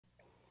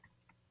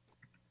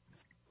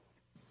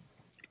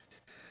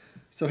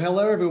So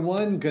hello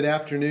everyone, good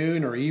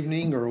afternoon or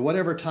evening or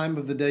whatever time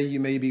of the day you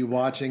may be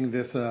watching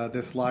this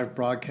live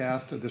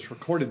broadcast or this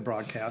recorded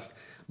broadcast.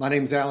 My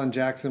name's Alan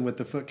Jackson with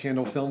the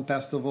Footcandle Film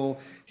Festival.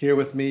 Here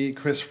with me,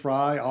 Chris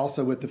Fry,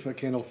 also with the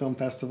Footcandle Film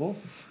Festival.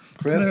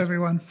 Chris, hello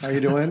everyone. How are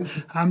you doing?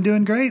 I'm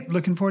doing great.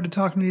 Looking forward to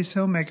talking to these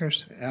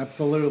filmmakers.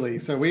 Absolutely.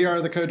 So we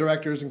are the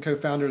co-directors and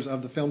co-founders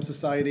of the Film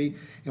Society,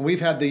 and we've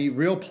had the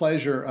real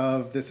pleasure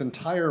of this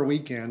entire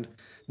weekend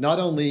not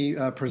only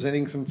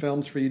presenting some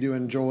films for you to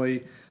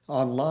enjoy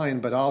online,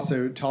 but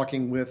also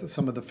talking with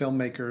some of the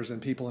filmmakers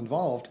and people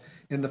involved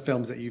in the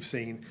films that you've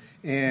seen.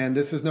 And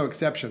this is no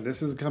exception.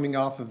 This is coming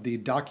off of the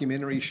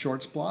documentary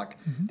shorts block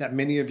that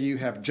many of you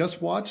have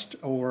just watched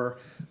or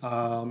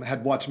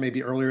had watched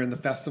maybe earlier in the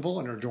festival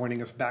and are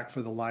joining us back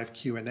for the live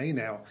Q&A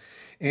now.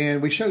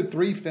 And we showed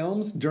 3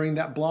 films during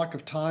that block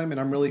of time, and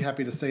I'm really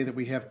happy to say that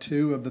we have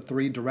 2 of the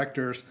 3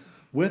 directors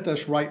with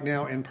us right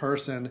now in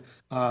person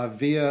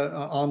via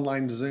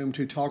online Zoom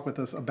to talk with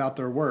us about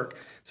their work.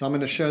 So I'm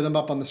going to show them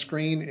up on the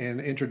screen and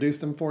introduce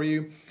them for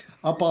you.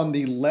 Up on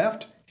the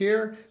left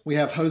here, we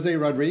have Jose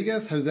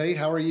Rodriguez. Jose,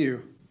 how are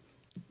you?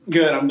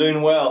 Good, I'm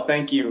doing well.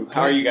 Thank you.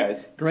 How are you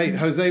guys? Great.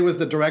 Jose was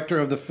the director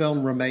of the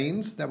film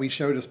Remains that we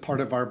showed as part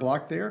of our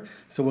block there.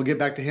 So we'll get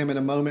back to him in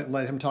a moment and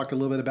let him talk a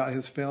little bit about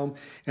his film.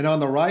 And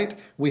on the right,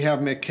 we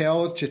have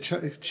Mikhail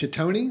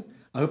Chitoni.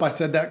 I hope I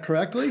said that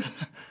correctly.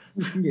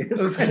 Yes,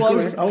 I was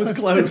close. I was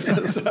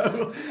close.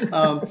 So,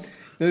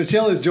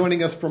 Michelle is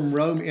joining us from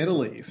Rome,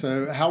 Italy.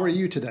 So, how are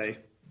you today?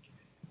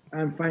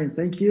 I'm fine.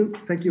 Thank you.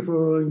 Thank you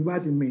for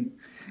inviting me.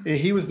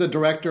 He was the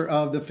director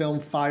of the film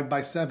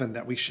 5x7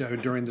 that we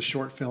showed during the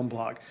short film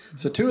block.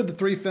 So 2 of the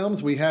 3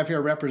 films we have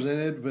here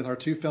represented with our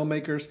 2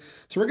 filmmakers.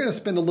 So we're going to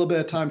spend a little bit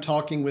of time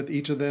talking with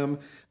each of them,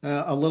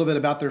 a little bit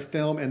about their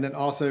film, and then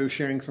also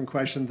sharing some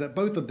questions that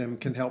both of them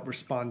can help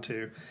respond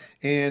to.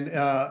 And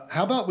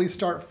how about we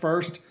start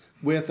first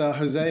with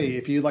Jose,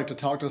 if you'd like to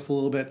talk to us a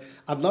little bit.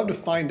 I'd love to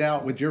find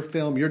out with your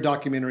film, your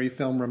documentary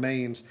film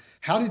Remains,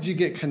 how did you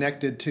get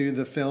connected to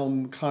the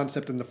film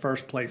concept in the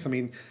first place? I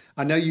mean,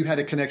 I know you had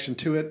a connection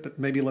to it, but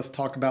maybe let's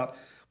talk about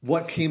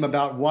what came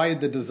about, why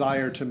the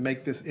desire to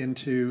make this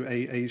into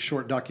a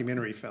short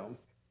documentary film.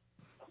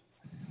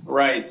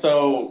 Right.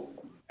 So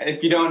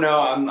if you don't know,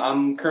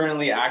 I'm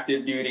currently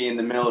active duty in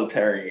the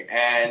military.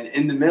 And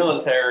in the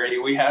military,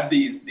 we have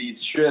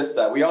these shifts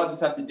that we all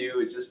just have to do.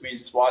 It's just we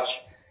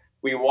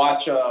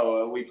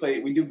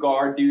do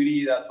guard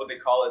duty. That's what they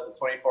call it. It's a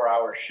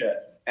 24-hour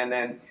shift. And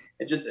then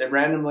it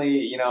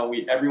randomly,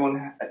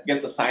 everyone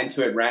gets assigned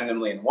to it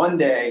randomly. And one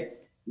day,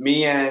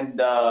 me and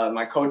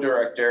my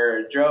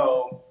co-director,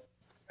 Joe,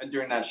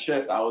 during that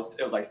shift,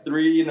 it was like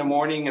 3 in the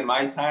morning in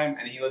my time,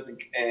 and he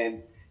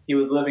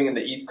was living in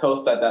the East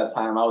Coast at that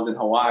time. I was in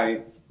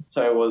Hawaii.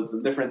 So it was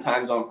a different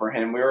time zone for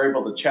him. We were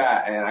able to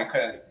chat, and I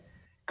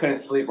couldn't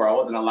sleep, or I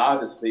wasn't allowed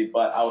to sleep,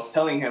 but I was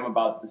telling him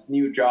about this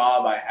new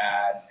job I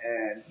had,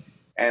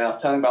 and I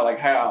was telling him about like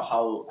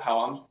how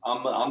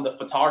I'm the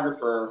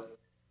photographer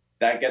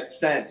that gets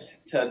sent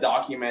to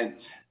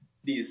document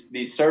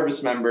these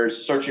service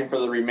members searching for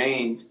the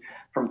remains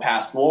from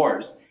past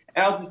wars.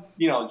 And I was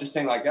just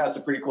saying like, yeah, it's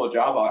a pretty cool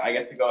job. I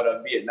get to go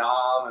to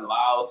Vietnam and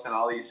Laos and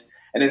all these,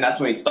 and then that's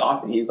when he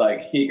stopped and he's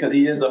like, because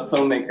he is a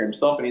filmmaker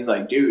himself, and he's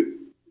like, dude,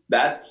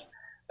 that's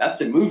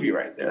a movie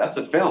right there. That's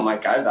a film.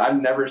 Like I've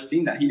never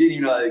seen that. He didn't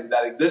even know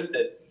that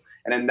existed.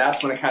 And then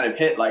that's when it kind of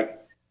hit. Like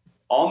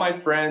all my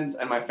friends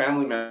and my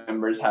family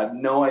members had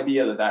no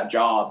idea that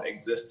job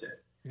existed.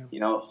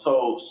 Yeah.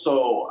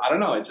 So I don't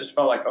know. It just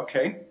felt like,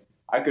 okay,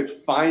 I could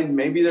find,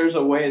 maybe there's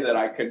a way that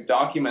I could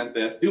document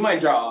this, do my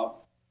job,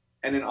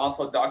 and then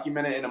also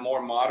document it in a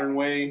more modern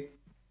way.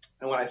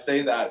 And when I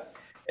say that,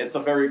 it's a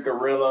very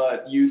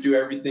guerrilla, you do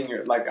everything.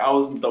 Like I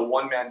was the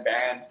one-man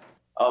band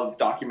of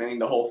documenting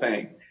the whole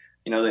thing.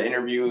 The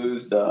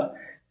interviews,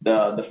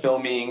 the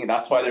filming.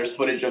 That's why there's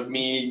footage of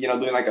me,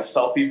 doing like a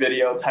selfie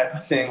video type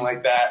of thing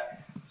like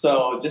that.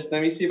 So just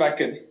let me see if I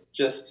could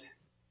just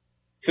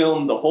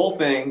film the whole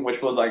thing,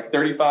 which was like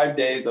 35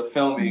 days of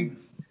filming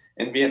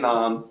in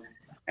Vietnam.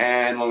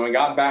 And when we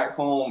got back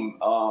home,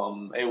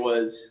 it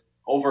was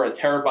over 1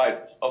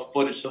 terabyte of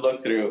footage to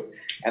look through.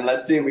 And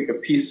let's see if we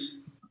could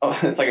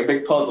it's like a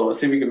big puzzle. Let's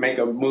see if we can make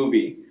a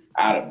movie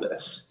out of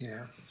this.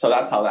 Yeah. So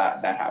that's how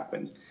that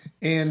happened.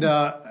 And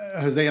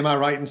Jose, am I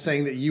right in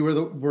saying that you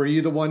were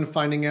you the one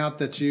finding out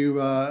that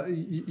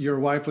your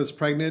wife was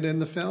pregnant in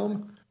the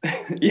film?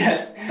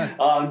 Yes.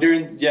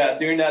 During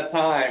that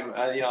time,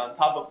 on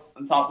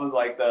top of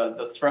like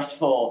the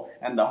stressful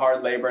and the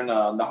hard labor and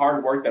the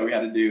hard work that we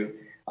had to do.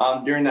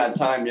 During that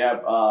time,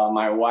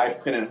 my wife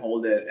couldn't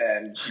hold it,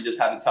 and she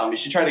just had to tell me.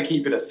 She tried to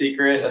keep it a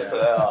secret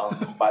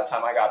by the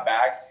time I got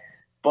back.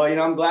 But,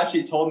 I'm glad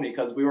she told me,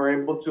 because we were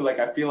able to, like,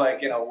 I feel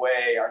like in a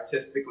way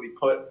artistically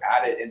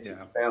add it into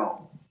the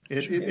film.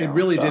 It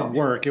really did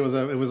work. It was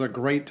a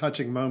great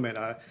touching moment.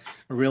 I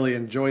really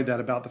enjoyed that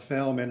about the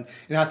film. And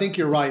I think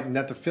you're right in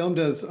that the film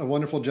does a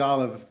wonderful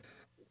job of,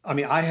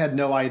 I had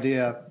no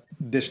idea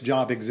this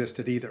job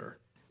existed either.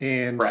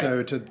 And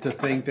so to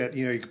think that,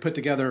 you could put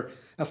together,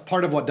 that's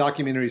part of what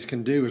documentaries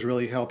can do, is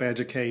really help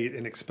educate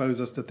and expose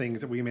us to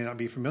things that we may not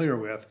be familiar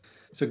with.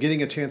 So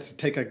getting a chance to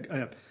take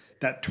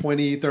that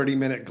 20,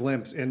 30-minute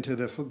glimpse into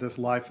this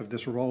life of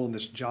this role and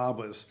this job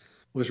was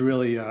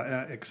really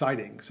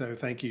exciting. So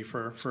thank you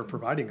for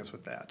providing us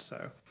with that.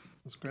 So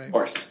that's great. Of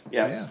course.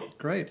 Yeah. Yeah,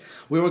 great.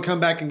 We will come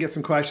back and get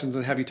some questions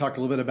and have you talk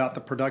a little bit about the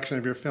production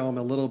of your film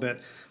a little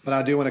bit. But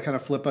I do want to kind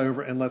of flip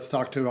over and let's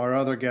talk to our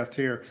other guest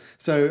here.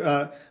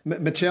 So,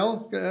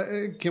 Michelle,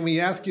 can we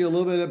ask you a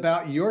little bit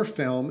about your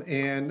film?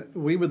 And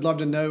we would love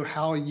to know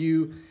how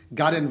you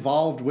got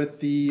involved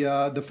with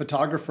the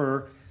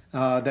photographer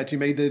that you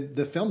made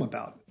the film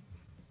about.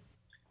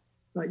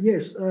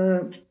 Yes.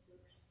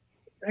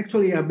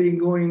 Actually, I've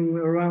been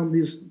around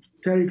these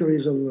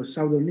territories of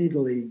southern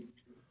Italy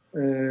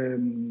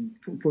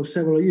for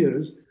several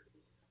years,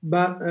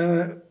 but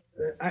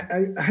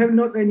I have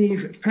not any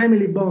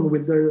family bond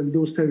with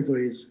those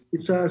territories.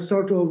 It's a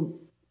sort of,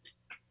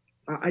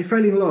 I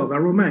fell in love, a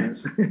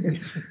romance.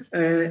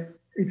 It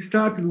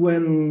started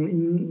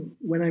when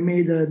I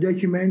made a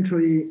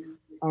documentary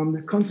on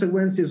the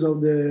consequences of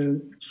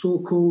the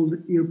so-called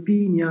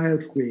Irpinia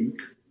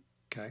earthquake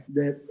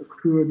that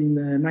occurred in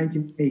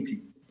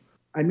 1980.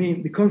 I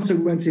mean, the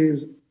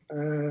consequences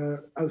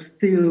are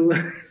still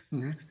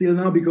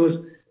now,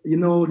 because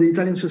the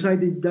Italian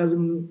society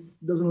doesn't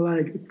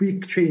like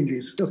quick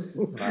changes. So,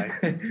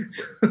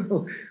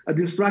 so a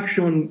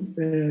destruction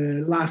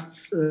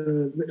lasts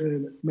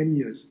many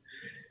years.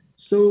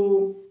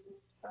 So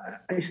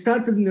I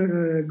started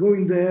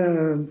going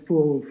there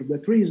for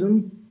that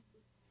reason,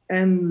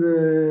 and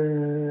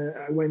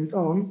I went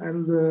on.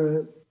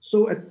 And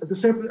so at a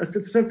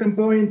certain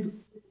point,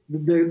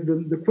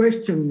 the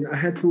question I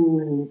had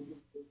to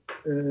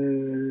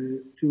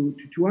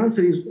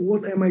answer is,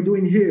 what am I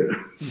doing here?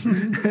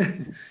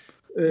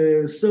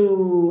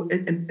 So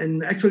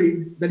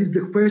actually, that is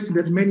the question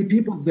that many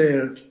people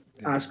there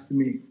asked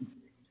me.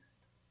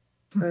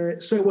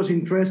 So I was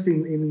interested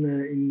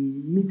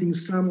in meeting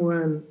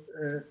someone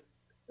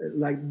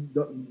like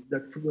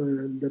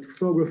that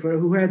photographer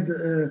who had,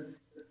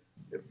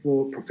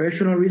 for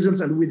professional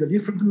reasons and with a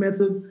different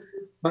method,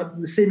 but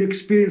the same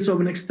experience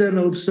of an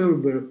external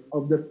observer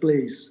of that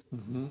place.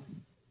 Mm-hmm.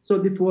 So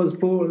this was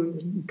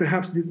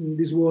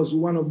this was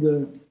one of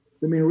the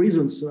main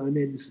reasons I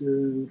made this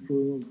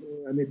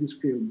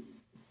film.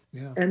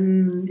 Yeah.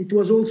 And it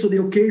was also the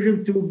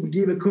occasion to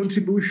give a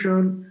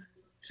contribution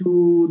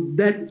to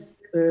that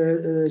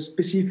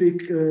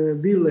specific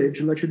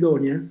village,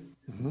 Lacedonia,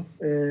 mm-hmm.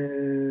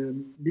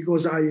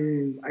 Because I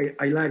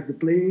like the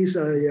place.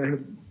 I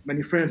have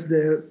many friends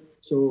there,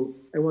 so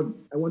I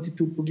wanted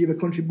to give a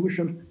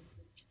contribution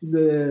to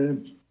the.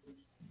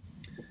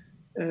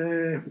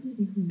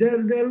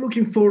 They're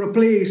looking for a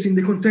place in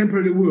the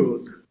contemporary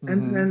world,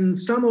 mm-hmm. and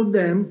some of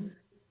them,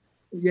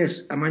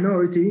 yes, a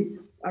minority,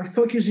 are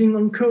focusing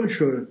on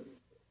culture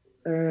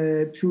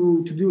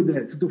to do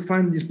that, to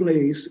find this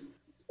place.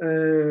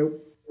 That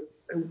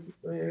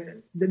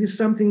is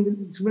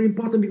something that's very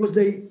important, because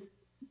they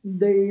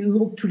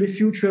look to the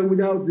future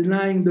without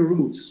denying the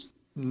roots.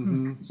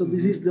 Mm-hmm. So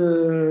this is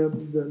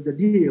the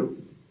deal.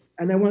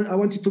 And I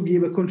wanted to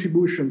give a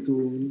contribution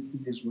to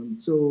this one.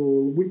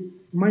 So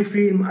my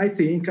film, I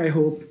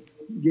hope,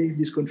 gave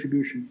this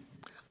contribution.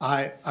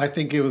 I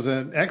think it was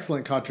an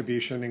excellent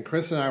contribution. And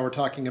Chris and I were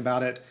talking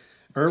about it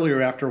earlier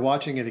after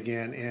watching it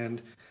again.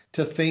 And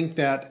to think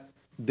that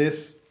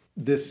this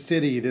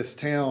city, this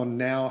town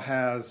now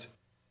has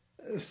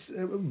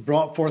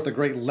brought forth a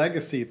great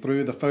legacy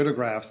through the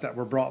photographs that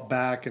were brought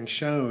back and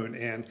shown.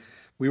 And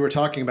we were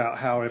talking about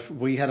how if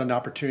we had an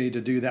opportunity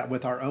to do that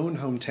with our own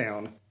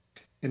hometown,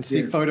 and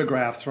see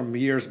photographs from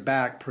years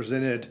back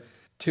presented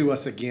to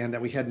us again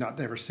that we had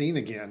never seen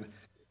again,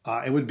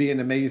 it would be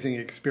an amazing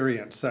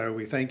experience. So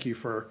we thank you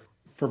for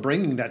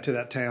bringing that to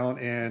that town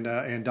and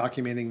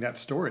documenting that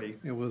story.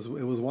 It was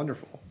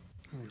wonderful.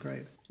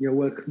 Great. You're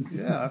welcome.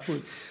 Yeah,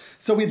 absolutely.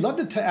 So we'd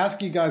love to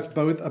ask you guys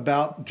both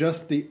about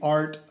just the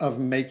art of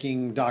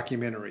making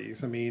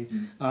documentaries. I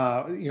mean,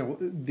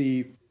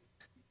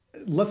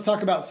 let's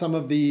talk about some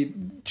of the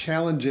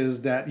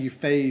challenges that you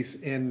face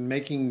in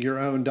making your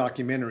own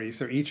documentary.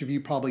 So each of you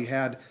probably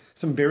had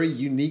some very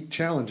unique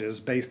challenges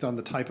based on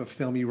the type of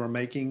film you were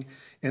making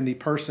and the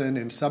person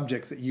and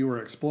subjects that you were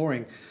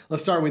exploring.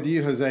 Let's start with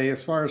you, Jose.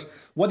 As far as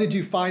what did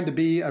you find to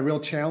be a real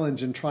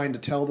challenge in trying to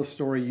tell the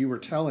story you were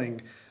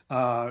telling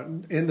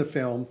in the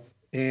film?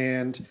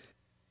 And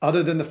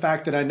other than the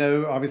fact that I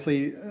know,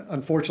 obviously,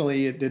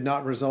 unfortunately, it did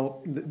not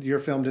result, your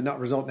film did not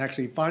result in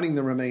actually finding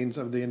the remains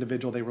of the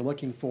individual they were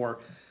looking for.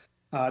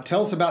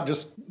 Tell us about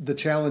just the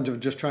challenge of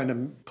just trying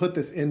to put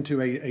this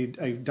into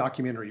a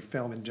documentary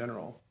film in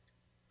general.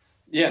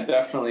 Yeah,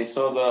 definitely.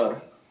 So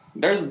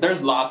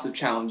there's lots of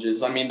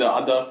challenges. I mean,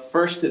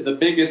 the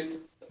biggest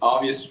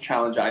obvious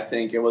challenge, I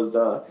think, it was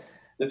the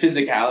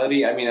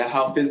physicality. I mean,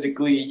 how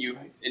physically you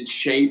in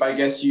shape, I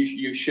guess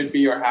you should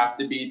be or have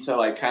to be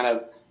to kind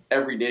of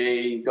every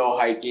day go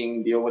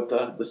hiking, deal with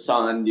the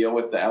sun, deal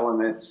with the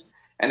elements.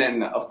 And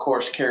then, of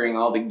course, carrying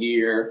all the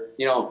gear.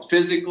 You know,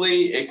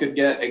 physically, it could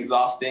get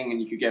exhausting,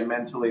 and you could get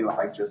mentally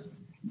like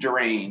just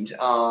drained.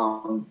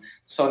 So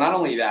not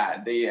only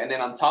that, and then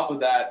on top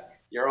of that,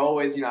 you're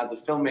always, you know, as a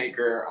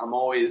filmmaker, I'm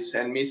always,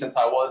 and me, since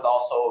I was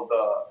also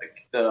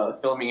the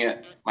filming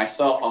it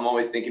myself, I'm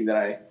always thinking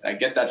that I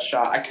get that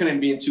shot. I couldn't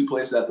be in two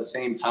places at the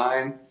same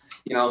time,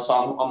 you know, so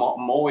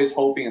I'm always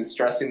hoping and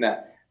stressing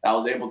that I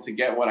was able to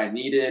get what I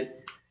needed.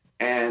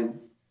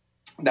 And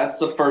that's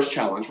the first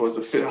challenge, was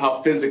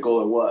how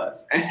physical it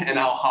was and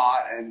how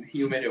hot and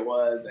humid it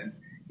was. And,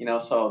 you know,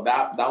 so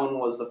that one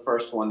was the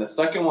first one. The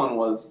second one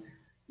was,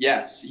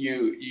 yes,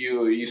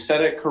 you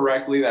said it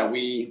correctly, that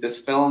this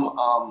film,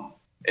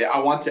 I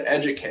want to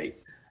educate.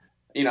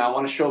 You know, I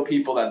want to show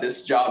people that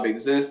this job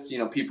exists. You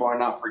know, people are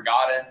not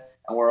forgotten,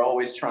 and we're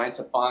always trying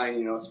to find,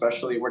 you know,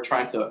 especially we're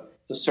trying to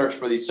search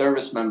for these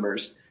service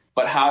members.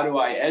 But how do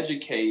I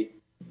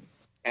educate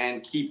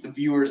and keep the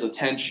viewer's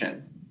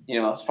attention,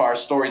 you know, as far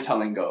as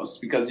storytelling goes?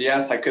 Because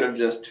yes, I could have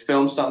just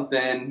filmed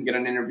something, get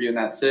an interview, and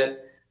that's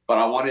it. But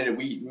I wanted to,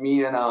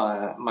 me and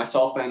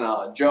myself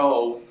and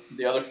Joe,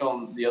 the other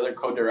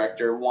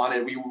co-director,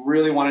 we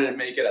really wanted to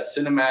make it as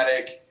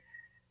cinematic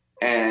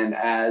and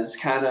as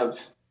kind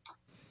of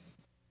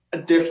a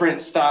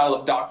different style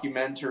of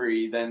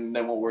documentary than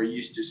what we're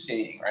used to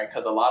seeing, right?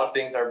 Because a lot of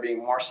things are being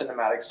more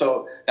cinematic.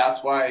 So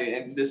that's why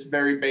in this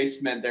very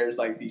basement, there's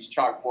like these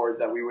chalkboards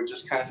that we would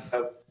just kind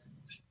of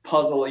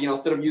puzzle, you know,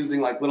 instead of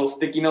using like little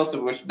sticky notes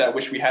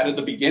which we had at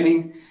the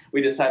beginning,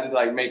 we decided to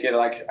like make it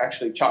like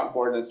actually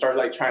chalkboard and started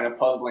like trying to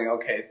puzzling,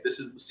 okay, this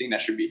is the scene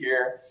that should be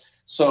here.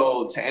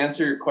 So to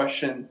answer your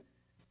question,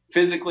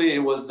 physically,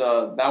 that was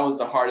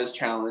the hardest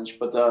challenge,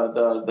 but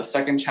the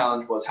second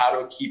challenge was how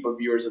to keep a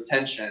viewer's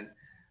attention,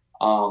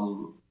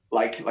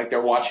 like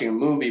they're watching a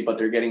movie, but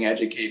they're getting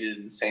educated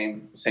at the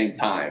same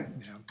time.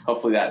 Yeah.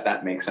 Hopefully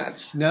that makes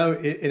sense. No,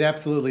 it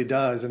absolutely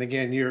does. And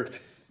again, your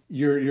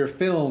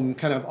film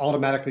kind of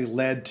automatically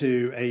led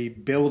to a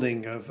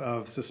building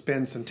of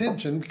suspense and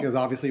tension, because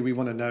obviously we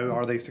want to know,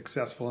 are they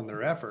successful in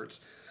their efforts?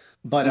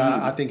 But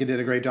I think it did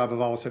a great job of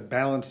also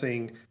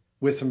balancing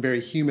with some very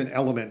human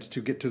elements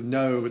to get to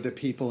know the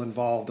people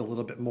involved a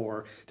little bit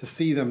more, to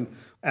see them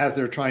as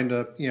they're trying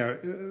to, you know,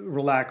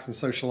 relax and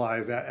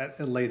socialize at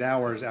late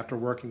hours after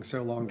working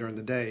so long during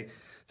the day.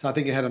 So I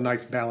think it had a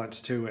nice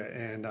balance to it,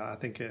 and I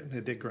think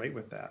it did great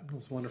with that. It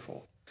was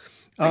wonderful.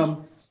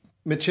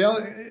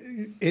 Michelle,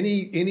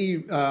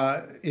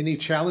 any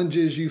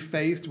challenges you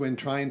faced when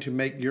trying to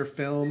make your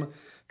film,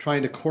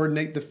 trying to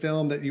coordinate the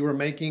film that you were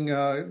making?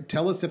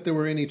 Tell us if there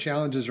were any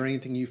challenges or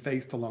anything you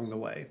faced along the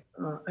way.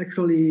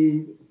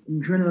 Actually,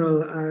 in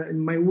general,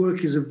 my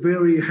work is a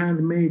very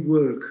handmade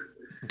work,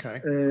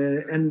 okay,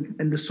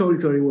 and the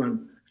solitary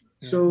one.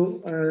 Yeah.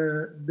 So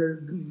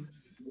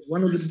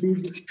one of the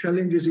big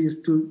challenges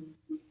is to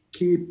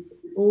keep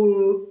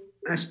all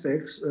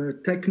aspects,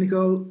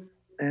 technical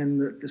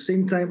and at the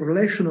same time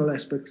relational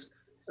aspects,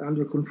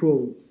 under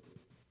control.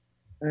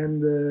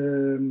 And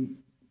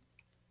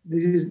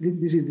this is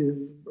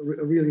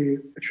really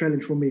a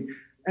challenge for me.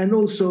 And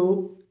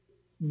also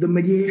find the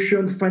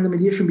mediation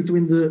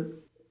between the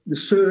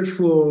search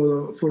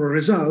for a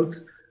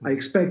result I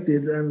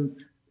expected, and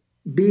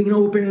being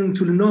open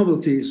to the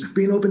novelties,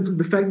 being open to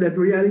the fact that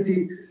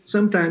reality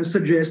sometimes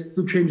suggests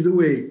to change the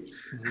way.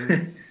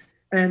 Mm-hmm.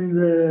 And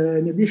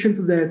in addition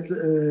to that,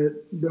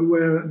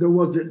 there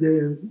was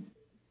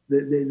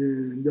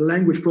the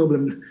language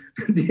problem.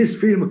 This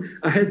film,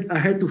 I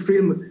had to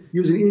film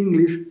using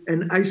English,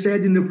 and I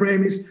said in the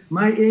premise,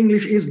 my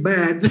English is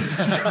bad.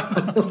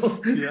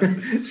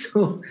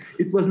 So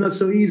it was not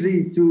so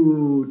easy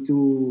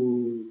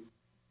to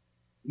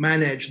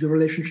manage the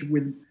relationship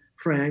with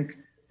Frank,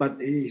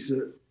 but he's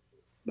a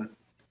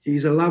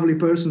lovely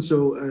person.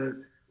 So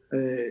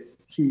this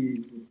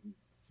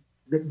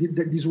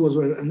was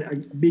a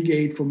big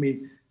aid for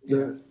me.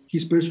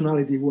 His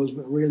personality was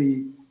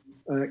really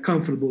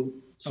comfortable.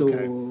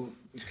 So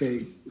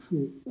okay.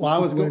 Well, I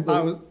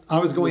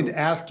was going to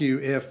ask you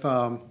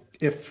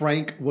if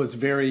Frank was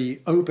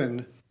very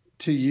open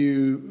to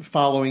you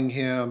following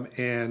him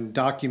and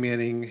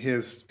documenting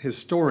his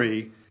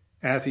story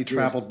as he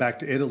traveled back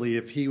to Italy.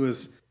 If he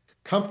was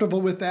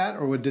comfortable with that,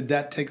 or did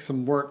that take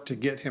some work to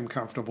get him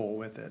comfortable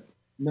with it?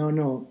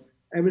 No,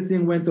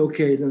 everything went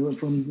okay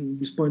from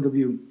this point of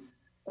view.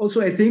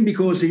 Also, I think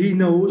because he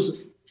knows,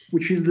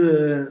 which is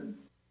the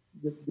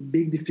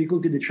big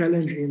difficulty, the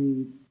challenge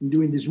in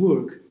doing this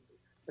work.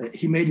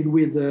 He made it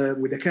with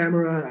a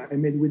camera. I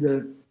made it with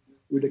a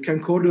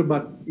camcorder,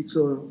 but it's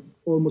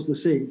almost the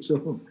same.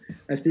 So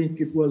I think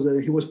he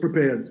was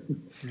prepared.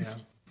 Yeah,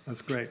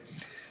 that's great.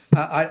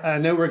 I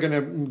know we're going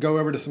to go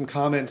over to some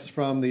comments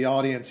from the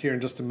audience here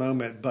in just a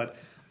moment, but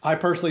I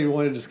personally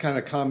want to just kind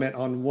of comment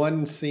on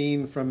one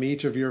scene from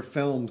each of your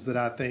films that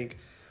I think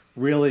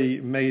really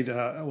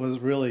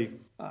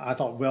I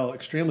thought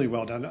extremely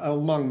well done,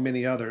 among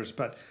many others.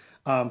 But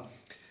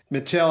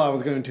Michelle, I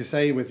was going to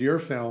say with your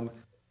film,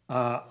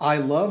 I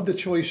love the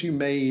choice you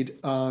made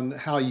on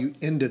how you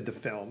ended the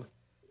film.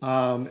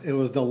 It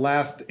was the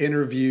last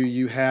interview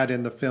you had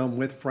in the film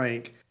with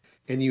Frank,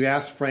 and you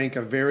asked Frank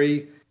a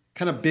very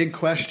kind of big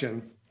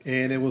question,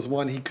 and it was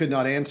one he could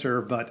not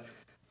answer, but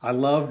I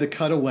love the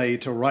cutaway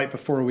to right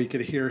before we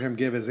could hear him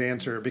give his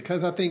answer,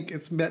 because I think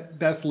it's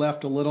best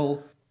left a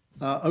little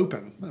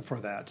open for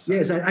that. So.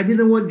 Yes, I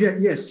didn't want.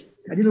 Yes,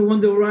 I didn't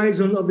want the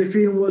horizon of the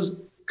film was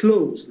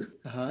closed.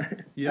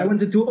 Yeah. I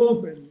wanted to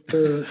open.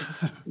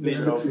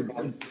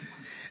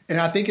 And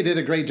I think it did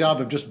a great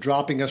job of just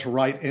dropping us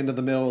right into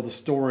the middle of the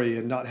story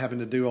and not having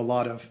to do a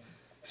lot of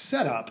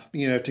setup,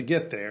 to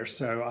get there.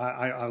 So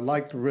I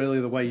liked really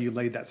the way you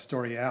laid that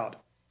story out.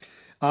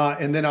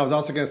 And then I was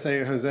also going to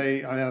say,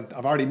 Jose,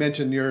 I've already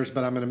mentioned yours,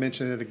 but I'm going to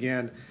mention it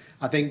again.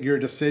 I think your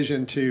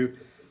decision to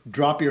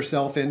drop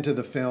yourself into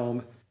the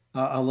film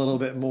a little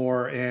bit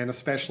more, and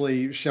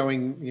especially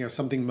showing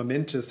something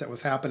momentous that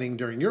was happening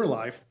during your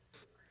life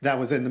that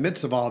was in the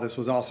midst of all this,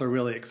 was also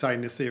really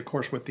exciting to see, of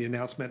course, with the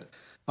announcement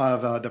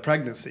of the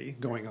pregnancy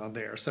going on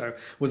there. So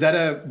was that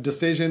a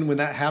decision when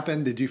that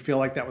happened? Did you feel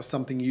like that was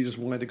something you just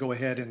wanted to go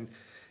ahead and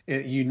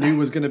you knew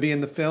was going to be in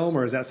the film,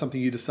 or is that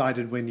something you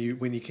decided when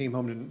you came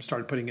home and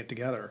started putting it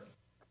together?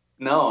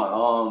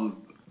 No,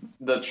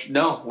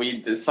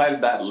 we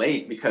decided that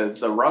late, because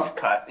the rough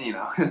cut,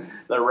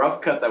 the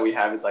rough cut that we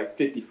have is like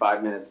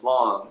 55 minutes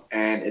long,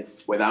 and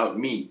it's without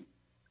me.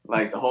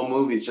 Like, the whole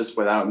movie is just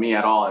without me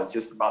at all. It's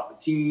just about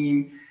the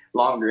team,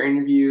 longer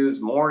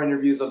interviews, more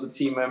interviews of the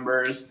team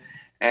members,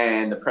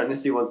 and the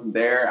pregnancy wasn't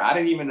there. I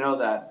didn't even know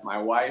that my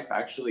wife,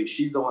 actually,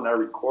 she's the one that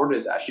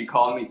recorded that. She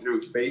called me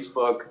through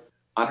Facebook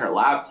on her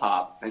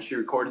laptop, and she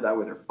recorded that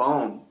with her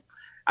phone.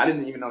 I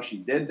didn't even know she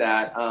did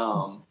that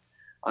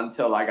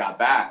until I got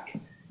back.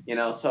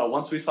 So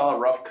once we saw the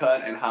rough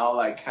cut and how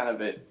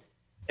it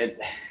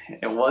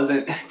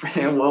wasn't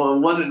it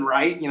wasn't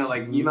right,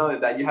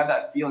 that you have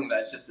that feeling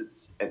that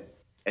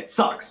it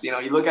sucks.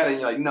 You look at it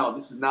and you're like, no,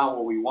 this is not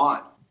what we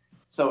want.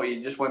 So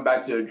we just went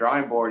back to the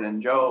drawing board,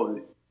 and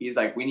Joe, he's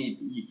like, we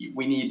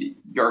need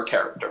your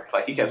character.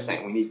 Like, he kept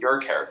saying, we need your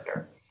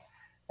character.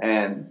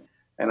 And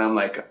I'm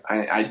like,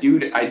 I do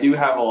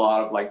have a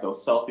lot of like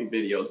those selfie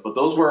videos, but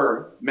those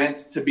were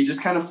meant to be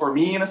just kind of for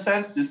me, in a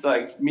sense, just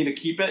like me to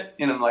keep it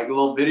in like a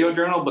little video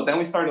journal. But then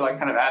we started like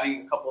kind of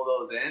adding a couple of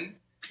those in,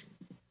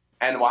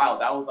 and wow,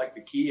 that was like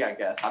the key, I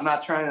guess. I'm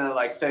not trying to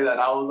like say that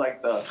I was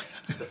like the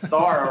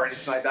star or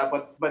anything like that,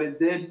 but it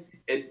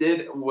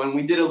did when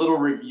we did a little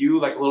review,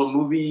 like a little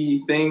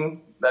movie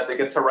thing that they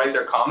get to write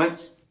their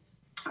comments.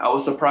 I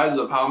was surprised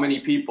of how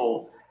many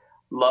people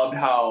loved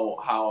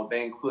how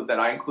they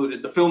I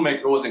included the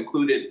filmmaker was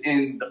included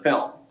in the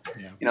film.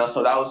 Yeah.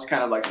 So that was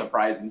kind of like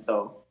surprising.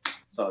 So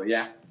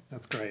yeah.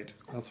 That's great.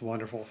 That's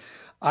wonderful.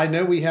 I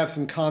know we have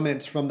some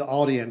comments from the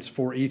audience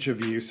for each of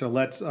you. So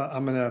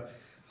I'm going to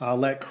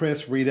let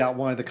Chris read out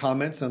one of the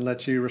comments and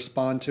let you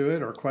respond to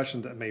it, or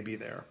questions that may be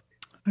there.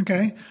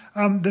 Okay.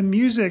 The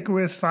music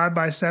with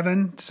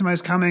 5x7,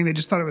 somebody's commenting, they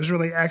just thought it was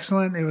really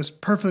excellent. It was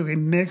perfectly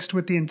mixed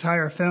with the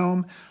entire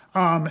film.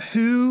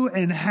 Who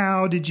and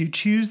how did you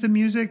choose the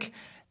music?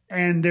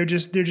 And they're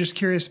just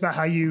curious about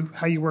how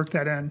you work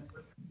that in.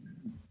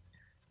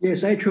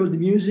 Yes, I chose the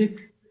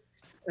music,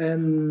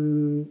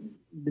 and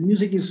the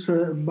music is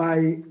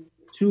by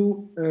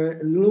two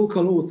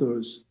local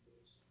authors.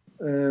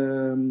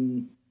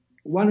 One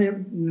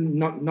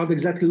not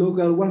exactly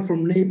local, one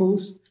from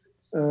Naples,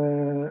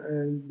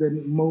 the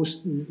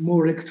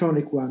more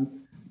electronic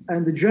one,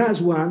 and the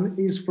jazz one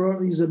is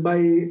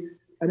by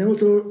an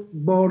author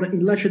born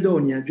in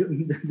Lacedonia,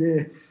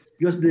 the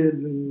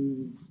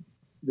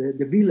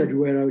village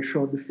where I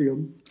shot the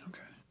film.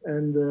 Okay.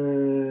 And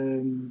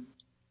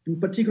in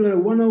particular,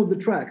 one of the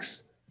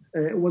tracks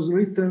was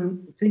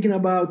written thinking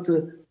about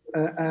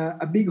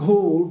a big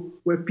hall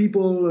where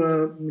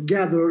people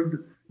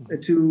gathered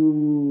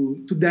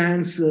to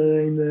dance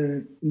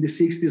in the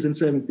 60s and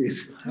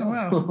 70s. Oh,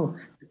 wow.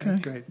 Okay.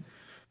 That's great.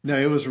 No,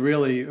 it was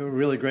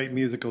really great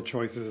musical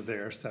choices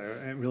there. So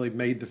it really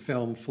made the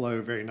film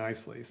flow very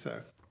nicely.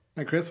 So,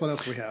 and Chris, what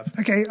else do we have?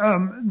 Okay.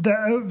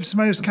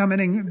 Somebody was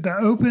commenting, the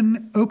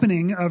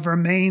opening of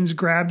Remains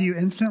grabbed you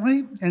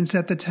instantly and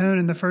set the tone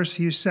in the first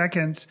few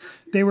seconds.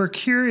 They were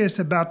curious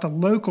about the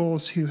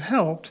locals who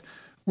helped.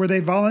 Were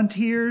they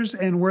volunteers,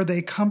 and were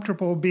they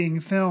comfortable being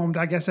filmed?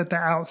 I guess at the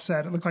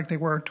outset, it looked like they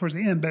were towards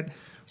the end, but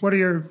what are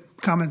your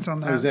comments on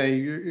that? Jose,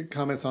 your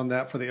comments on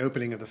that for the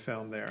opening of the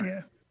film there.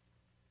 Yeah.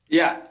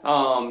 Yeah,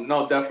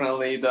 no,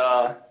 definitely.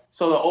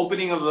 So the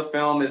opening of the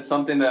film is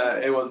something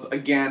that it was,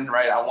 again,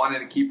 right, I wanted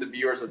to keep the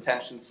viewer's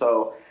attention.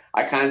 So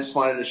I kind of just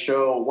wanted to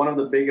show one of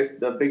the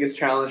biggest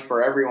challenge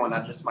for everyone,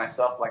 not just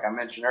myself, like I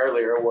mentioned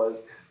earlier,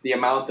 was the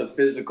amount of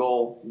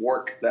physical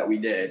work that we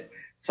did.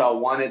 So I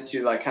wanted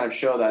to like kind of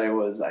show that it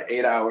was like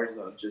 8 hours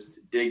of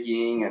just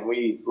digging, and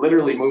we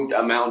literally moved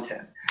a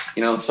mountain,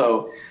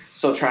 so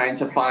trying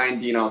to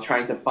find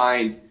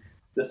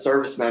the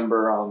service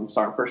member,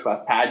 first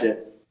class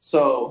Paget.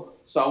 So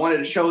I wanted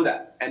to show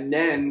that, and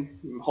then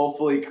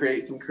hopefully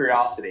create some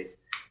curiosity.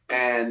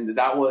 And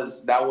that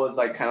was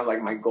like kind of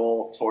like my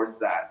goal towards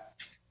that.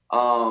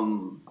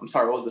 I'm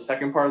sorry, what was the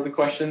second part of the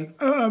question?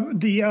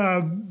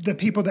 The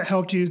people that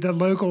helped you, the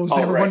locals,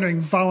 they were wondering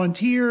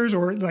volunteers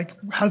or like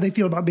how do they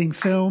feel about being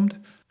filmed?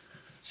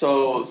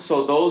 So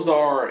those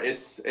are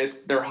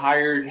they're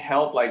hired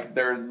help, like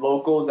they're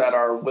locals that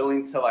are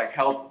willing to like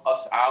help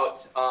us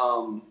out.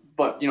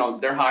 But you know,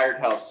 they're hired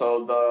help.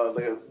 So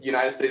the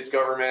United States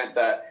government,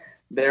 that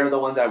they're the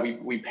ones that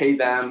we pay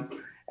them,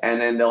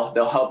 and then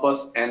they'll help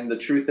us. And the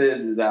truth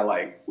is that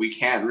like we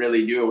can't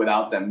really do it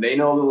without them. They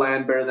know the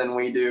land better than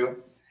we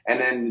do. And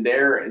then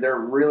they're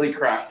really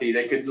crafty.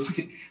 They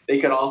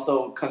could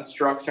also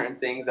construct certain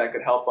things that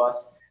could help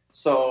us.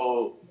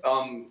 So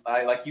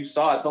like you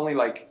saw, it's only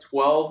like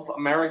 12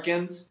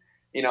 Americans,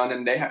 you know,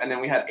 and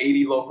then we had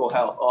 80 local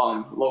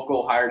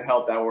hired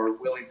help that were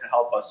willing to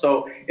help us.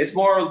 So it's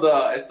more of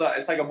it's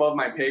like above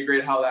my pay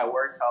grade how that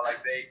works. How like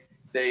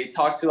they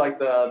talk to like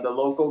the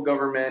local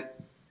government,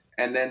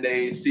 and then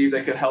they see if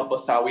they could help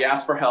us out. We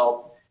ask for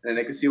help, and then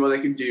they can see what they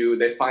can do.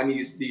 They find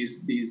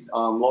these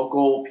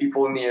local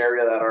people in the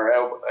area that are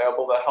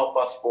able to help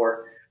us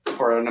for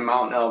an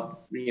amount of,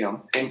 you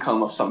know,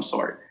 income of some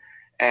sort.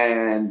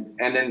 And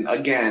then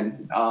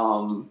again,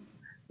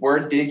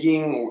 we're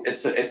digging.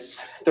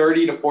 It's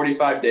 30 to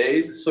 45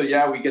 days. So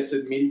yeah, we get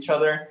to meet each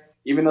other,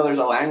 even though there's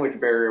a language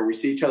barrier. We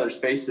see each other's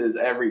faces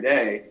every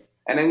day,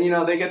 and then, you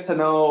know, they get to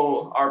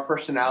know our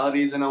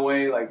personalities in a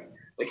way. Like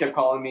they kept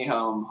calling me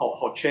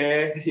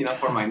Hoche, you know,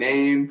 for my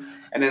name.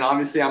 And then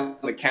obviously I'm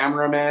the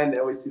cameraman. They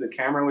always see the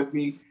camera with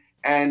me,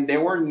 and they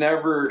were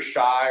never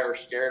shy or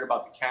scared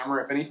about the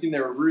camera. If anything, they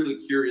were really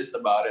curious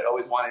about it,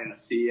 always wanting to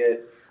see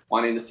it.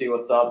 Wanting to see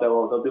what's up.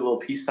 They'll do little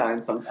peace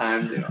signs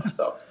sometimes, you know.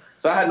 So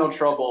I had no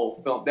trouble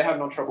They have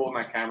no trouble with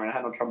my camera, and I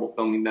had no trouble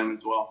filming them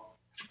as well.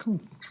 Cool,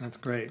 that's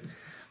great.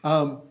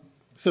 So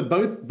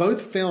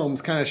both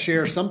films kind of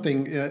share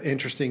something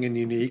interesting and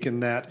unique in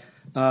that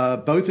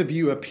both of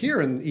you appear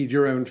in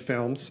your own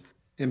films,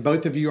 and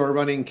both of you are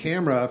running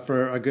camera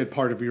for a good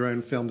part of your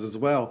own films as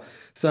well.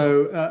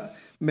 So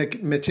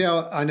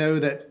Michel, I know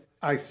that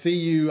I saw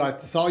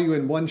you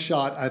in one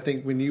shot, I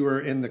think, when you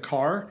were in the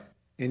car.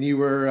 And you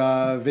were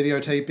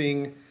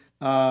videotaping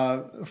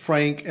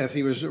Frank as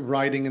he was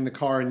riding in the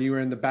car, and you were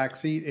in the back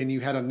seat, and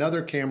you had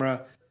another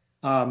camera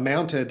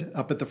mounted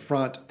up at the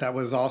front that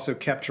was also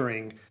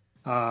capturing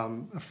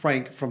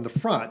Frank from the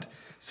front.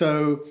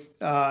 So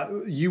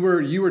you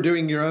were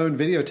doing your own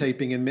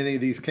videotaping in many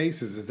of these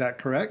cases. Is that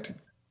correct?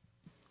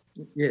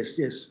 Yes.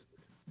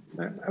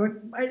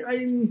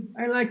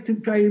 I like to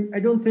try. I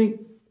don't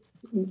think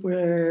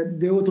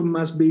the author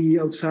must be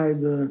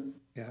outside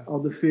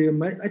of the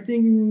film. I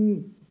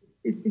think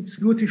it's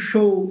good to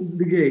show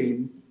the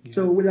game,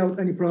 so without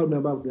any problem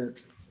about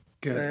that.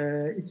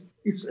 Good.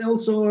 It's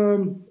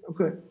also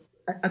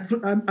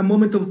a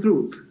moment of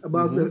truth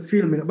about the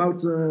filming,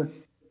 about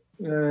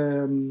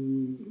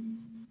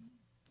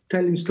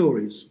telling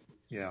stories.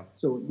 Yeah.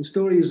 So the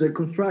story is a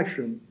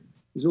construction.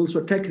 It's also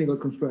a technical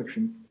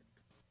construction.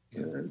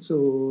 Yeah.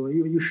 So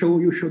you show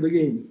the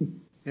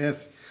game.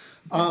 Yes.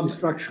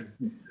 Construction.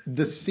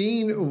 The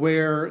scene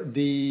where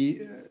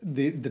the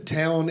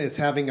town is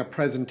having a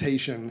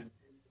presentation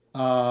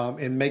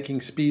and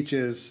making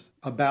speeches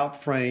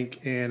about Frank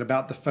and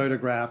about the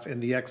photograph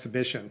and the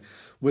exhibition.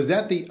 Was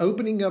that the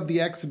opening of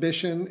the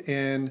exhibition?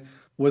 And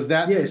was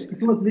that... Yes,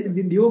 it was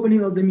the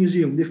opening of the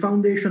museum, the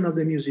foundation of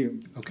the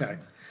museum. Okay.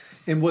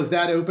 And was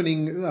that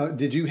opening,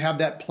 did you have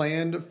that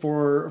planned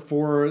for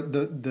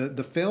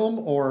the film,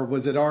 or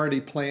was it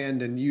already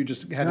planned and you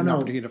just had an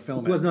opportunity to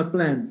film it? It was not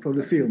planned for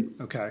the film.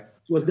 Okay.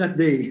 It was that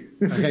day.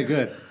 Okay,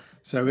 good.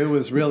 So it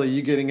was really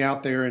you getting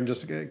out there and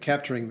just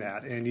capturing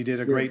that, and you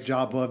did a great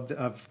job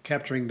of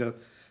capturing the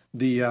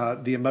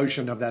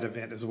emotion of that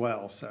event as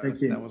well. So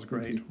that was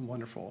great.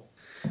 Wonderful.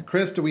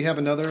 Chris, do we have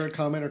another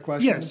comment or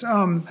question? Yes.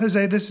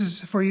 Jose, this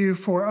is for you.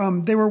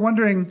 They were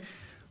wondering,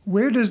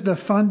 where does the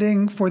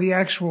funding for the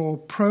actual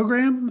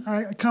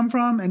program come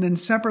from? And then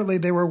separately,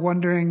 they were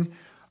wondering,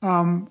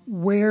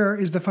 where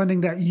is the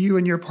funding that you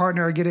and your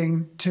partner are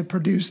getting to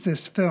produce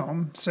this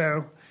film?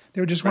 So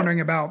they were just wondering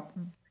about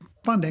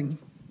funding,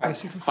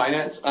 basically.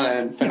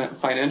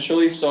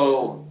 Financially.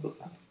 So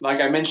like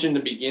I mentioned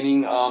in the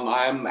beginning,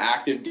 I'm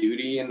active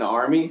duty in the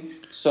Army.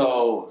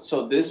 So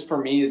this for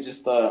me is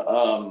just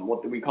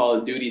what we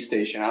call a duty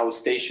station. I was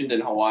stationed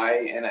in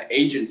Hawaii in an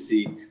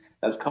agency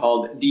that's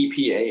called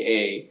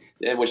DPAA,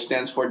 which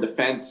stands for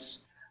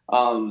Defense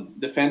POW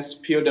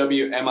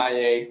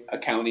MIA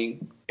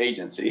Accounting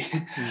Agency.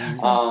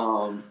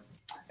 Mm-hmm.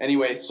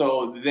 Anyway,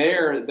 so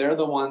they're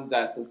the ones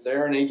that, since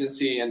they're an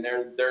agency and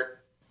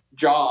their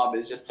job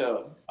is just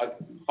to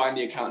find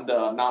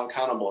the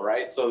non-accountable,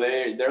 right? So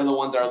they're the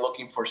ones that are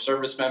looking for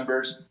service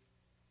members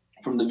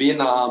from the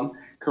Vietnam,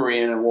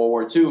 Korean, and World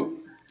War II.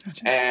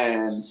 Gotcha.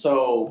 And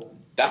so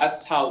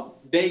that's how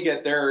they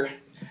get their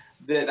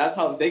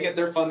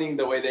funding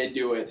the way they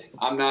do it.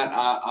 I'm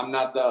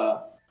not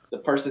the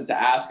person to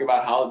ask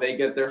about how they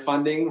get their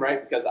funding,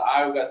 right? Because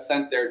I got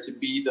sent there to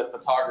be the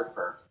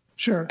photographer.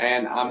 Sure.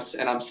 And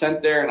I'm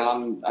sent there,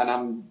 and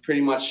I'm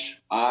pretty much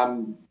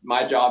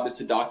my job is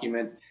to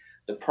document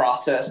the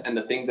process and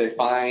the things they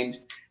find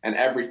and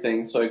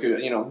everything. So it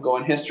could, go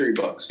in history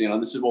books,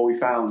 this is what we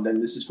found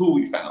and this is who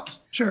we found.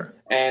 Sure.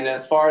 And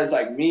as far as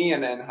like me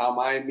and then how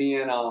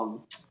me and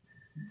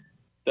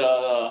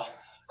the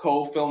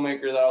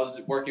co-filmmaker that I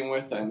was working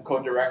with and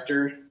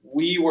co-director,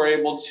 we were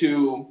able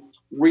to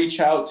reach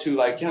out to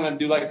like kind of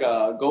do like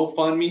a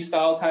GoFundMe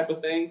style type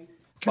of thing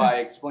by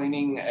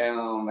explaining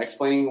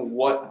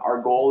what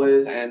our goal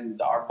is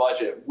and our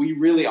budget.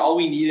 All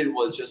we needed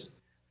was just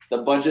the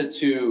budget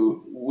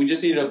we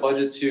just needed a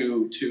budget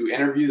to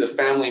interview the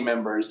family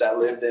members that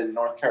lived in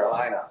North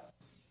Carolina.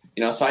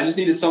 So I just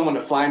needed someone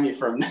to fly me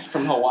from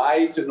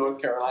Hawaii to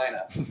North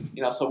Carolina.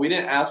 So we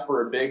didn't ask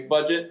for a big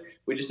budget.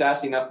 We just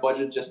asked enough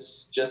budget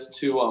just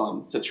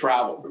to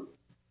travel.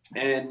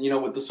 And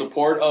with the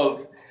support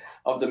of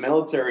the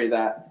military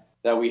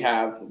that we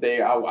have,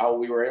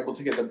 we were able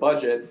to get the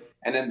budget,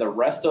 and then the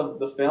rest of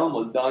the film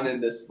was done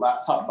in this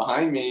laptop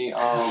behind me.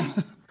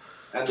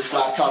 And this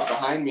laptop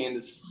behind me in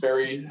this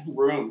very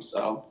room.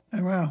 So,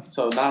 oh, wow.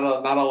 So not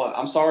a.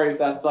 I'm sorry if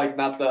that's like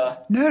not the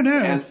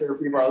answer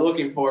people are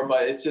looking for,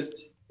 but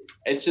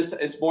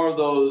it's more of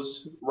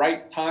those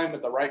right time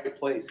at the right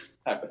place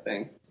type of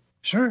thing.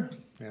 Sure.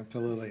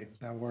 Absolutely,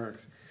 that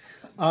works.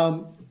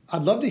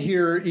 I'd love to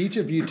hear each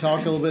of you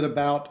talk a little bit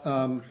about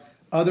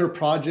other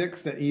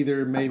projects that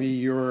either maybe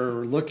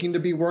you're looking to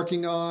be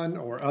working on,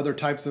 or other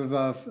types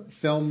of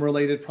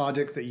film-related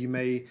projects that you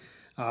may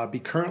be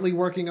currently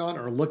working on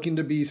or looking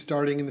to be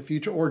starting in the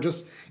future, or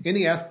just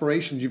any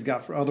aspirations you've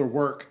got for other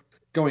work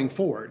going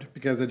forward,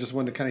 because I just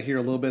wanted to kind of hear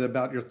a little bit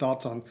about your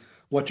thoughts on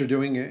what you're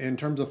doing in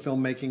terms of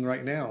filmmaking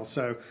right now.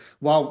 So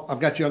while I've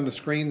got you on the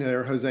screen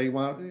there, Jose, you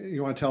want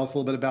to tell us a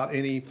little bit about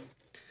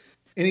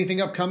anything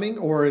upcoming,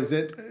 or is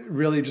it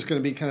really just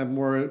going to be kind of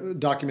more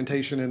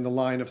documentation in the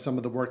line of some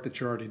of the work that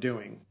you're already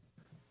doing?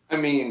 I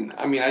mean,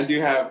 I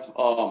do have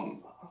a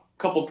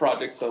couple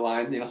projects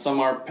aligned. Some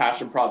are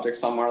passion projects,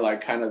 some are like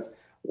kind of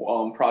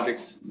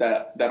projects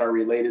that are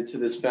related to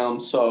this film.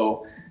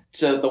 So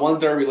the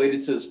ones that are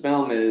related to this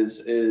film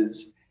is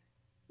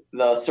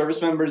the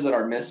service members that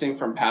are missing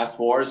from past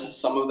wars.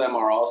 Some of them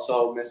are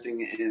also missing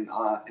in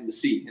the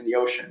sea, in the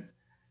ocean.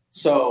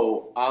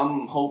 So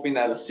I'm hoping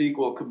that a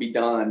sequel could be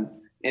done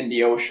in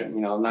the ocean.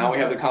 Now we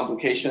have the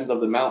complications of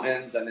the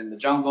mountains and in the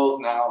jungles.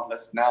 Now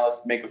let's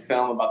make a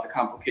film about the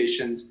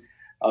complications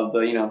of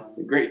the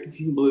great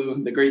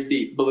blue, the great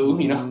deep blue.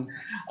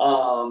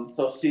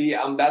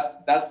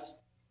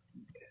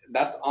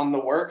 That's on the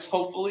works,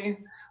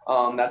 hopefully.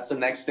 That's the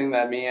next thing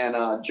that me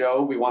and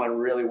Joe, we want to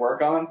really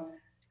work on.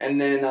 And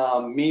then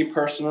me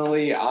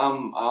personally,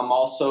 I'm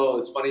also,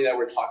 it's funny that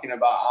we're talking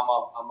about,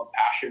 I'm a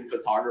passion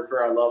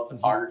photographer. I love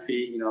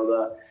photography,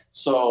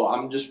 so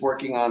I'm just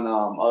working on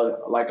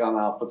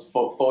a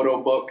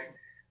photo book,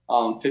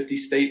 50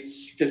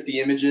 states, 50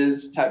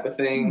 images type of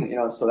thing,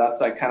 so that's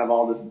like kind of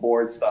all this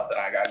board stuff that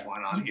I got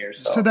going on here.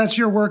 So that's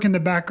your work in the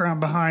background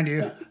behind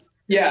you.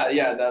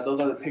 Yeah, those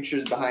are the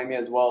pictures behind me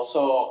as well.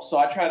 So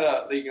I try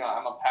to,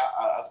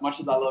 as much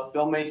as I love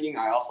filmmaking,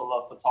 I also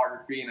love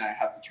photography, and I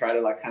have to try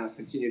to kind of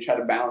continue to try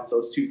to balance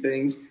those two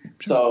things.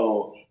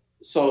 So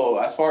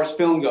as far as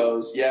film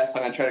goes, yes,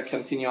 I'm gonna try to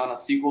continue on a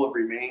sequel of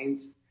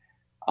Remains,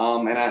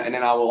 and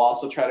then I will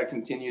also try to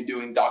continue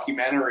doing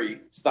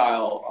documentary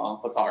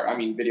style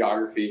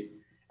videography,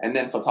 and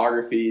then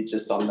photography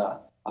just on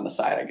the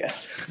side, I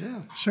guess.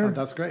 Yeah, sure,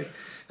 that's great.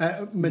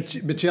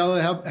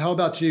 Michele, how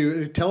about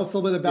you? Tell us a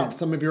little bit about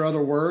some of your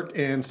other work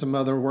and some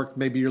other work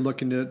maybe you're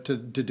looking to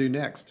do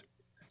next.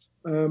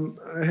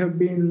 I have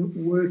been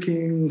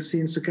working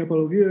since a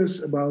couple of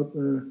years about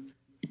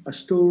a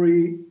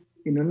story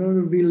in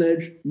another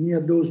village near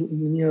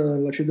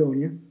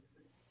Lacedonia,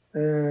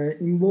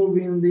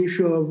 involving the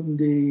issue of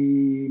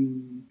the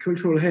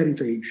cultural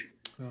heritage.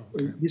 Oh,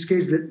 okay. In this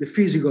case, the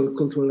physical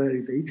cultural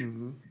heritage.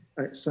 Mm-hmm.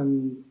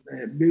 Some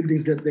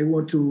buildings that they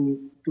want to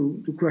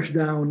crash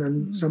down,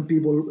 and some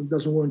people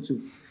doesn't want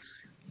to.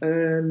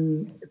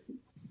 And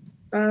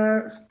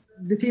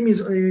the team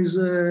is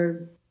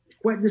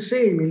quite the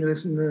same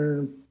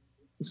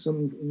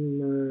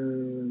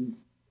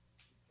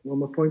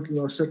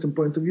from a certain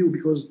point of view,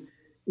 because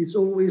it's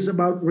always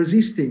about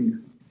resisting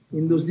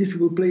in those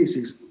difficult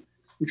places,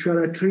 which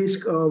are at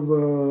risk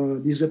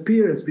of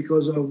disappearance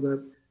because of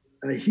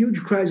a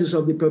huge crisis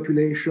of the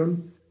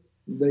population.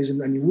 There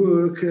isn't any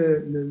work,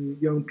 the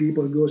young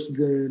people go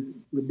to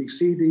the big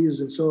cities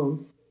and so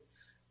on.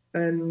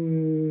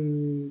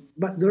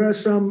 But there are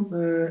some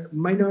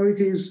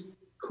minorities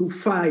who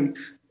fight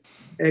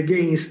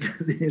against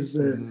this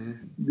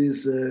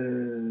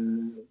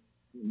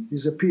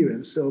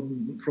disappearance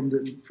from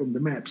the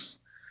maps.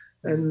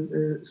 And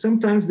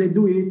sometimes they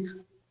do it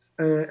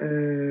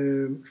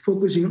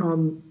focusing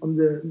on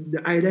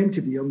the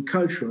identity, on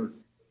culture.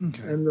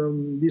 Okay.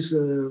 And this...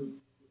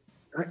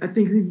 I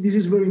think this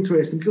is very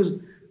interesting, because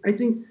I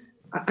think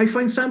I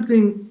find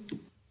something,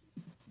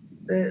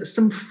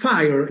 some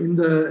fire in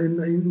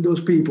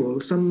those people,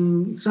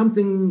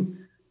 something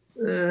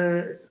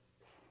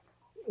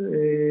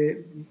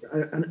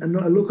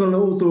a local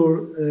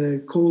author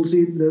calls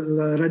it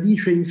la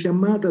radice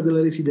infiammata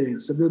della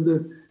residenza,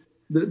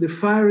 the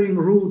firing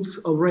root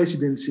of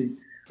residency,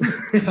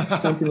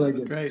 something like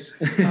that. Great.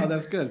 Oh,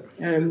 that's good.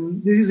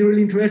 And this is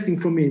really interesting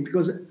for me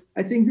because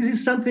I think this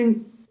is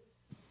something.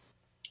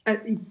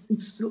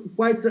 It's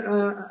quite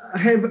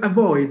have a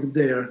void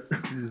there.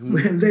 Mm-hmm.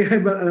 When they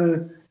have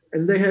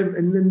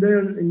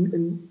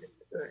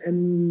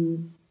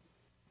and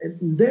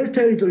their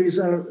territories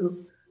are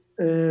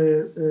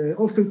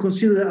often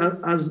considered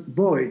as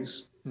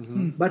voids.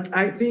 Mm-hmm. But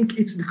I think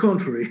it's the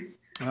contrary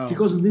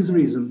because of this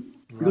reason.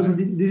 Right. Because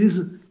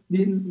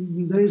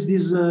there is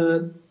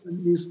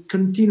this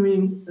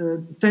continuing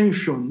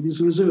tension,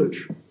 this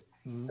research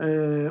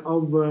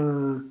of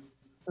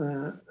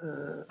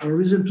a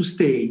reason to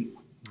stay.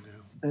 Yeah.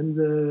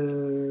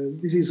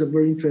 And this is a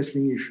very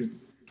interesting issue.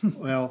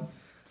 Well,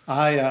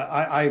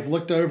 I've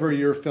looked over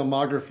your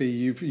filmography.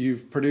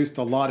 You've produced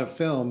a lot of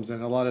films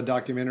and a lot of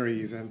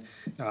documentaries, and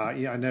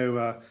I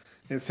know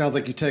it sounds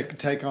like you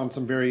take on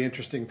some very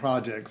interesting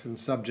projects and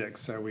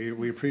subjects. So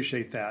we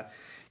appreciate that.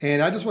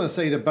 And I just want to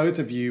say to both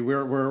of you,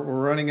 we're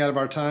running out of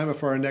our time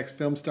before our next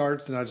film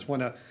starts, and I just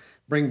want to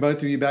bring both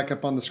of you back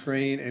up on the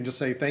screen and just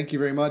say thank you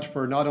very much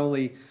for not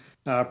only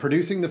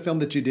producing the film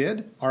that you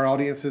did. Our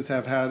audiences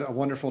have had a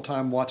wonderful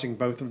time watching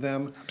both of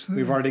them.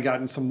 Absolutely. We've already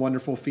gotten some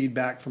wonderful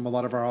feedback from a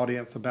lot of our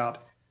audience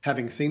about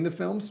having seen the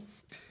films.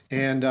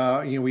 And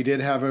we did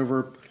have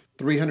over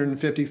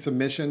 350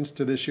 submissions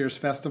to this year's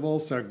festival.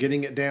 So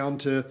getting it down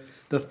to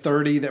the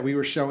 30 that we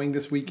were showing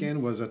this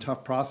weekend was a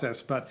tough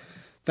process. But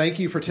thank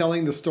you for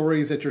telling the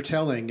stories that you're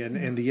telling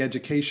and the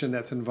education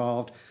that's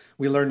involved.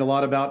 We learned a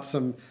lot about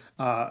some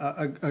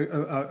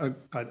a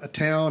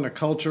town, a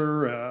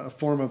culture, a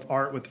form of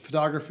art with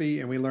photography,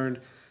 and we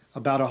learned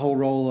about a whole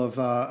roll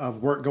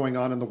of work going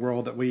on in the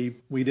world that we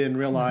didn't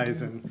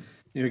realize, and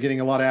getting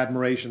a lot of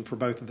admiration for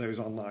both of those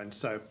online.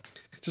 So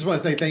just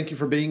want to say thank you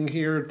for being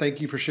here.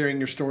 Thank you for sharing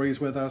your stories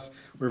with us.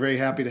 We're very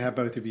happy to have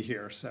both of you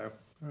here. So,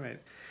 all right.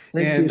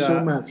 Thank you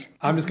so much.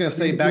 I'm just going to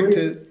say back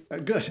to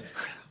good.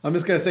 I'm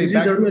just going to say this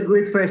back. This is a really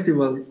great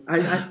festival.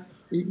 I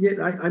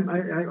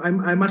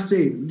must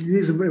say,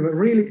 this is I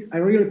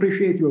really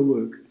appreciate your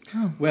work.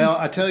 Well,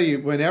 I tell you,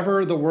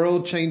 whenever the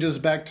world changes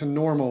back to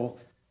normal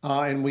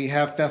and we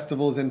have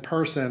festivals in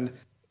person,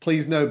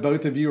 please know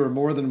both of you are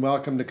more than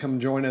welcome to come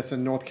join us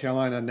in North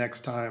Carolina next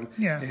time.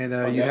 Yeah.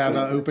 And you have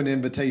an open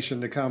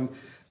invitation to come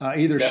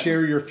either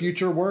share your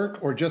future work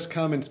or just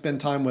come and spend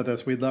time with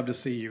us. We'd love to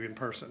see you in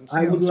person. So,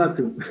 I would love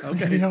to.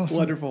 Okay, awesome.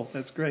 Wonderful.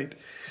 That's great.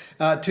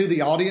 To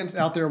the audience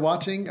out there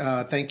watching,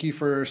 thank you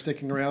for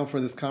sticking around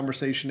for this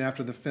conversation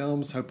after the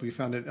films. Hope you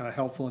found it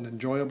helpful and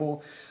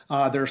enjoyable.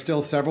 There are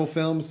still several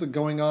films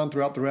going on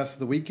throughout the rest of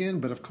the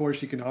weekend, but of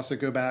course you can also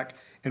go back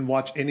and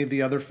watch any of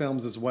the other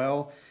films as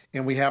well.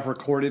 And we have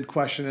recorded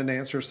question and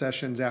answer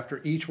sessions after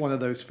each one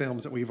of those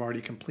films that we've already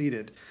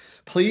completed.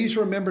 Please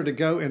remember to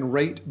go and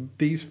rate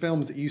these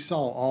films that you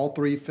saw, all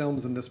 3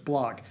 films in this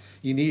block.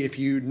 If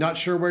you're not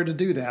sure where to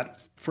do that,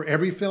 for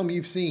every film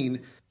you've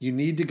seen, you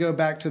need to go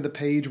back to the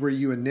page where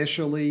you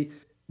initially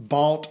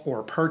bought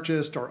or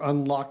purchased or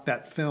unlocked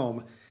that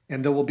film,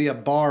 and there will be a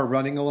bar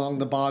running along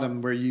the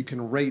bottom where you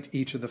can rate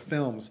each of the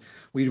films.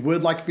 We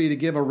would like for you to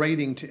give a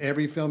rating to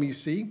every film you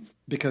see,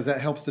 because that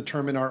helps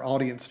determine our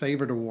audience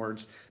favorite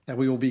awards that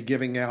we will be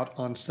giving out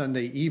on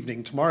Sunday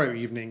evening, tomorrow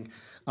evening,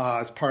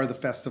 as part of the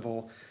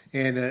festival.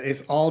 And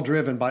it's all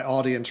driven by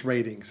audience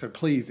rating. So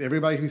please,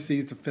 everybody who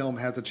sees the film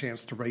has a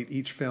chance to rate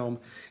each film.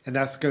 And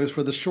that goes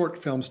for the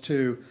short films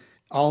too,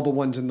 all the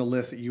ones in the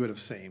list that you would have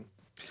seen.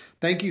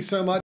 Thank you so much.